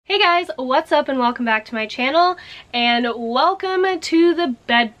guys, what's up and welcome back to my channel and welcome to the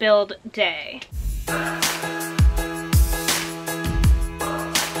bed build day.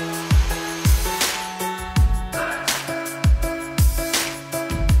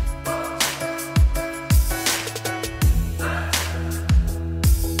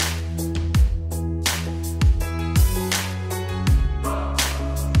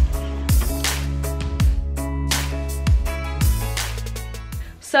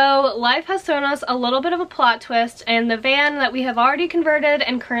 So life has thrown us a little bit of a plot twist, and the van that we have already converted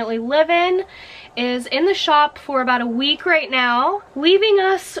and currently live in is in the shop for about a week right now, leaving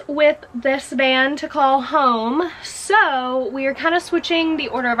us with this van to call home. So we are kind of switching the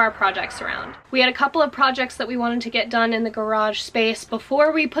order of our projects around. We had a couple of projects that we wanted to get done in the garage space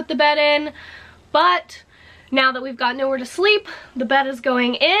before we put the bed in, but now that we've got nowhere to sleep, the bed is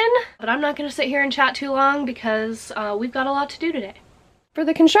going in. But I'm not going to sit here and chat too long because we've got a lot to do today. For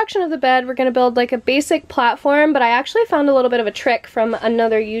the construction of the bed, we're going to build like a basic platform, but I actually found a little bit of a trick from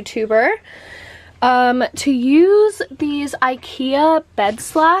another YouTuber. To use these IKEA bed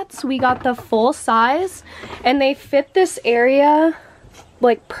slats, we got the full size, and they fit this area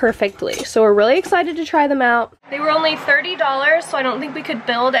like perfectly. So we're really excited to try them out. They were only $30, so I don't think we could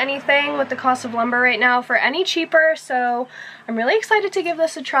build anything with the cost of lumber right now for any cheaper. So I'm really excited to give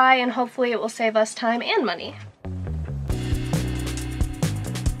this a try, and hopefully it will save us time and money.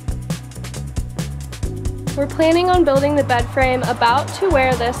 We're planning on building the bed frame about to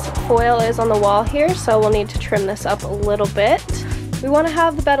where this foil is on the wall here, so we'll need to trim this up a little bit. We want to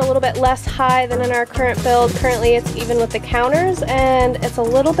have the bed a little bit less high than in our current build. Currently it's even with the counters, and it's a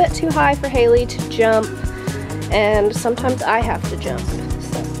little bit too high for Haley to jump, and sometimes I have to jump.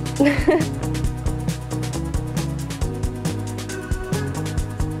 So.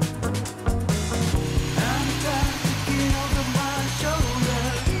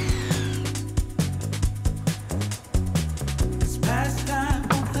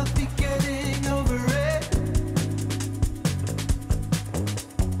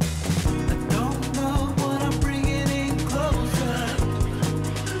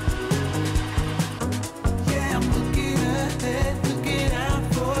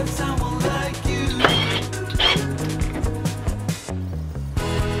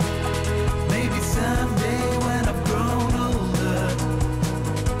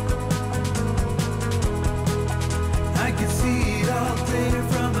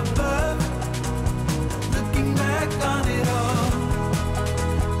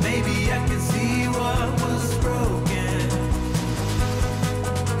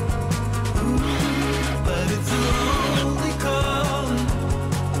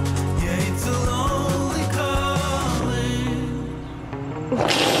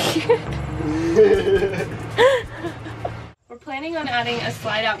 We're planning on adding a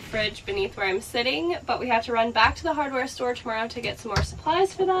slide-out fridge beneath where I'm sitting, but we have to run back to the hardware store tomorrow to get some more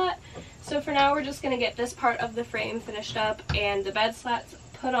supplies for that. So for now, we're just going to get this part of the frame finished up and the bed slats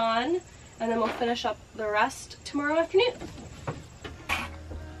put on, and then we'll finish up the rest tomorrow afternoon.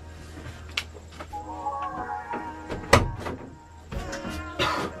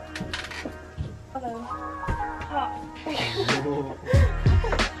 Hello. Oh.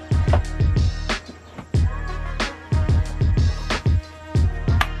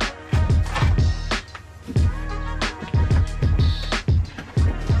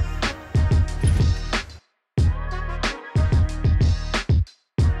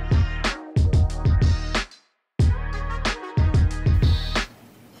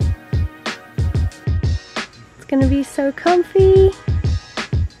 Gonna be so comfy.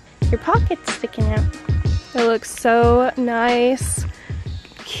 Your pocket's sticking out. It looks so nice.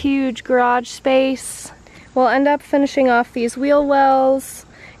 Huge garage space. We'll end up finishing off these wheel wells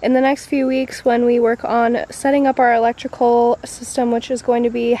in the next few weeks when we work on setting up our electrical system, which is going to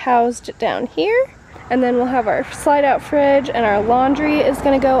be housed down here. And then we'll have our slide out fridge, and our laundry is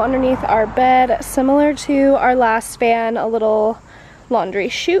gonna go underneath our bed, similar to our last van, a little laundry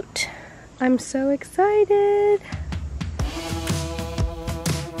chute. I'm so excited.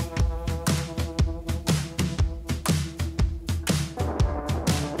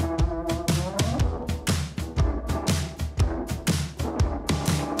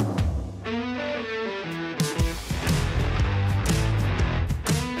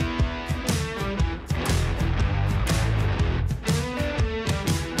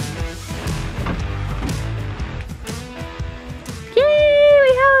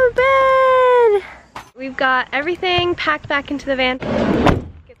 We've got everything packed back into the van.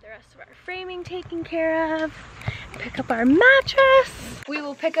 Get the rest of our framing taken care of. Pick up our mattress. We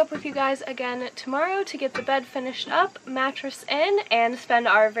will pick up with you guys again tomorrow to get the bed finished up, mattress in, and spend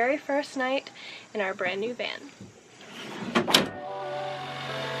our very first night in our brand new van.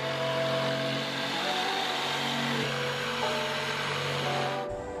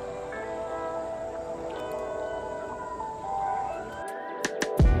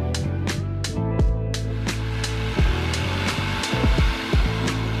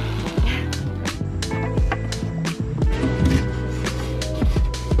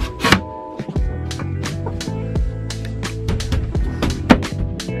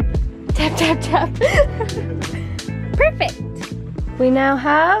 Tap, tap. Perfect. We now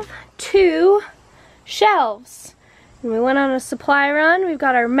have 2 shelves. And we went on a supply run. We've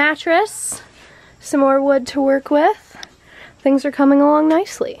got our mattress, some more wood to work with. Things are coming along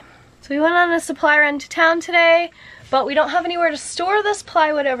nicely. So we went on a supply run to town today, but we don't have anywhere to store this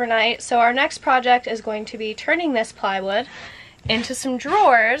plywood overnight. So our next project is going to be turning this plywood into some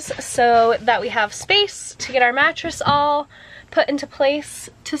drawers so that we have space to get our mattress all put into place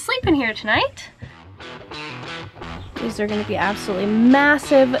to sleep in here tonight. These are going to be absolutely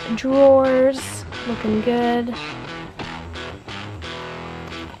massive drawers, looking good.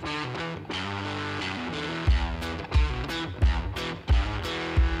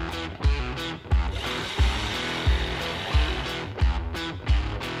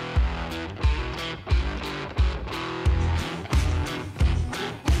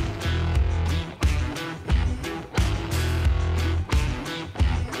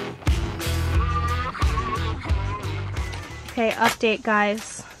 Okay, update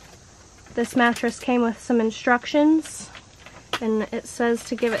guys. This mattress came with some instructions and it says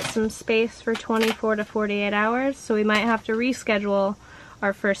to give it some space for 24 to 48 hours, so we might have to reschedule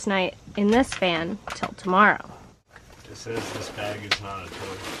our first night in this van till tomorrow. It says this bag is not a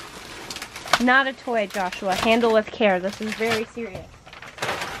toy. Not a toy, Joshua. Handle with care. This is very serious.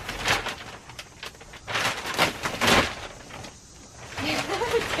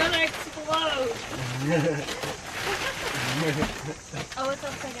 It's gonna explode. Oh, it's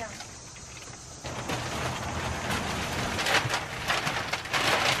upside down.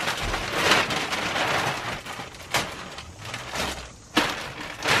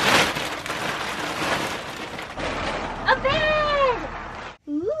 A bed!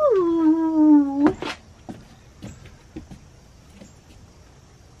 Ooh.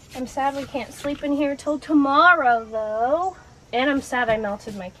 I'm sad we can't sleep in here till tomorrow, though. And I'm sad I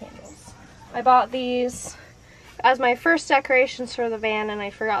melted my candles. I bought these as my first decorations for the van and I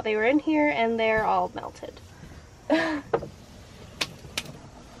forgot they were in here and they're all melted.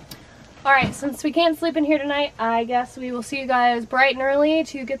 Alright, since we can't sleep in here tonight, I guess we will see you guys bright and early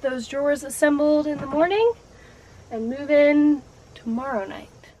to get those drawers assembled in the morning and move in tomorrow night.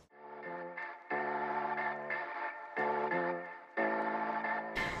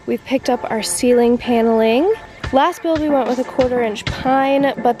 We've picked up our ceiling paneling. Last build we went with a 1/4 inch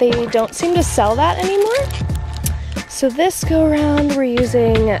pine, but they don't seem to sell that anymore. So this go around we're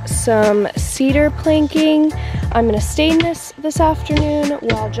using some cedar planking. I'm gonna stain this afternoon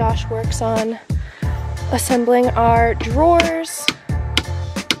while Josh works on assembling our drawers.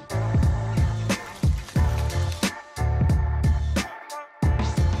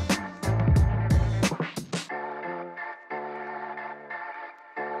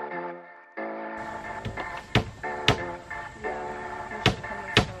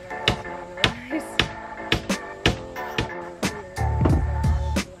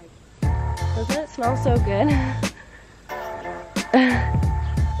 Doesn't it smell so good?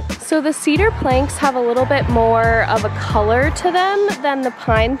 So the cedar planks have a little bit more of a color to them than the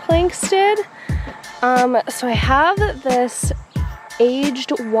pine planks did. So I have this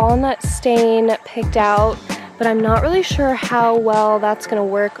aged walnut stain picked out, but I'm not really sure how well that's gonna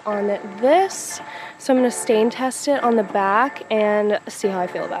work on this. So I'm gonna stain test it on the back and see how I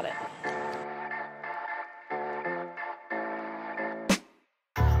feel about it.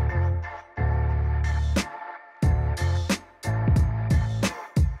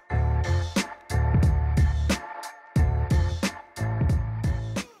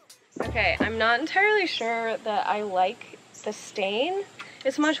 Okay, I'm not entirely sure that I like the stain.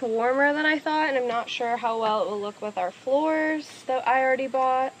 It's much warmer than I thought, and I'm not sure how well it will look with our floors that I already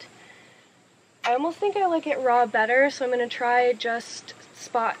bought. I almost think I like it raw better, so I'm going to try just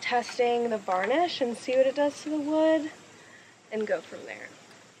spot testing the varnish and see what it does to the wood and go from there.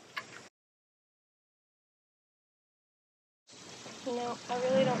 No, I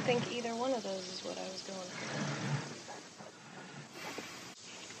really don't think either one of those is what I was going for.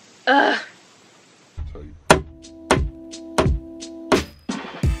 Ugh.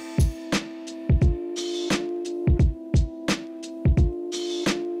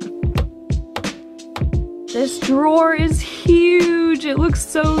 It looks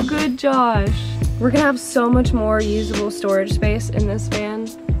so good, Josh. We're gonna have so much more usable storage space in this van.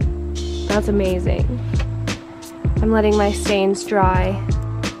 That's amazing. I'm letting my stains dry.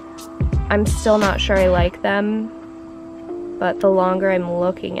 I'm still not sure I like them, but the longer I'm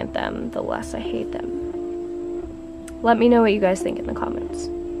looking at them, the less I hate them. Let me know what you guys think in the comments.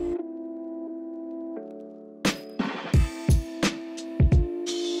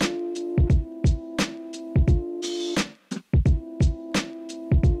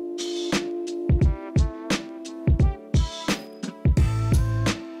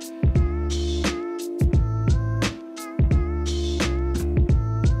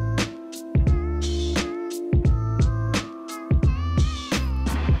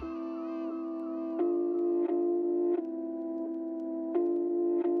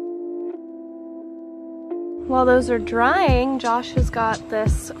 While those are drying, Josh has got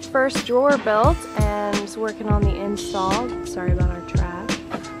this first drawer built and is working on the install. Sorry about our trash.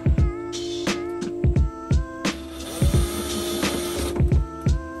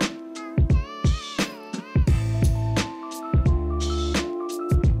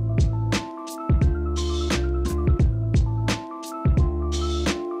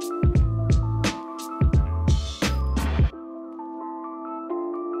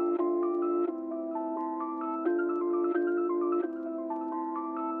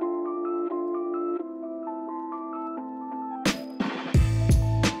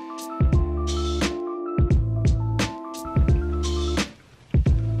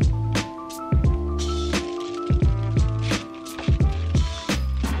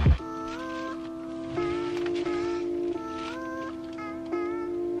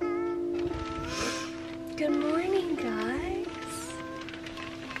 Good morning, guys.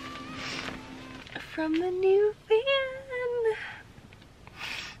 From the new van.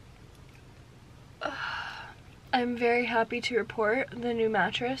 I'm very happy to report the new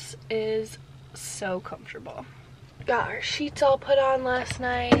mattress is so comfortable. Got our sheets all put on last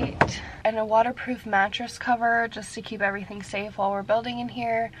night and a waterproof mattress cover just to keep everything safe while we're building in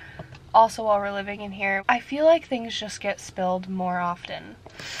here. Also while we're living in here. I feel like things just get spilled more often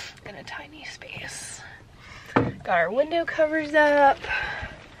in a tiny space. Got our window covers up.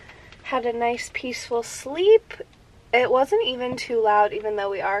 Had a nice peaceful sleep. It wasn't even too loud even though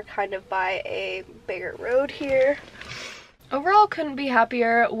we are kind of by a bigger road here. Overall, couldn't be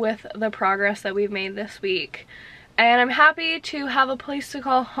happier with the progress that we've made this week. And I'm happy to have a place to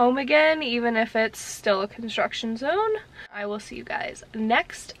call home again, even if it's still a construction zone. I will see you guys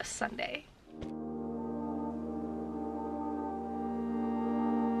next Sunday.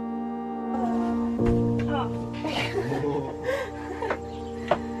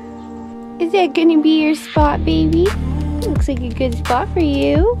 Is that gonna be your spot, baby? Looks like a good spot for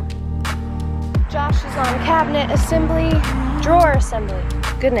you. Josh is on cabinet assembly, drawer assembly.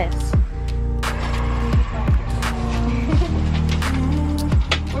 Goodness.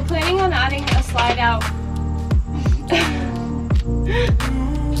 We're planning on adding a slide out.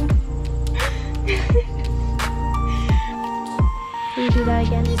 Will you do that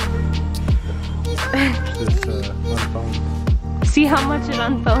again? Just unfoam. See how much it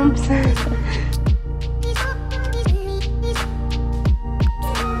unfoams?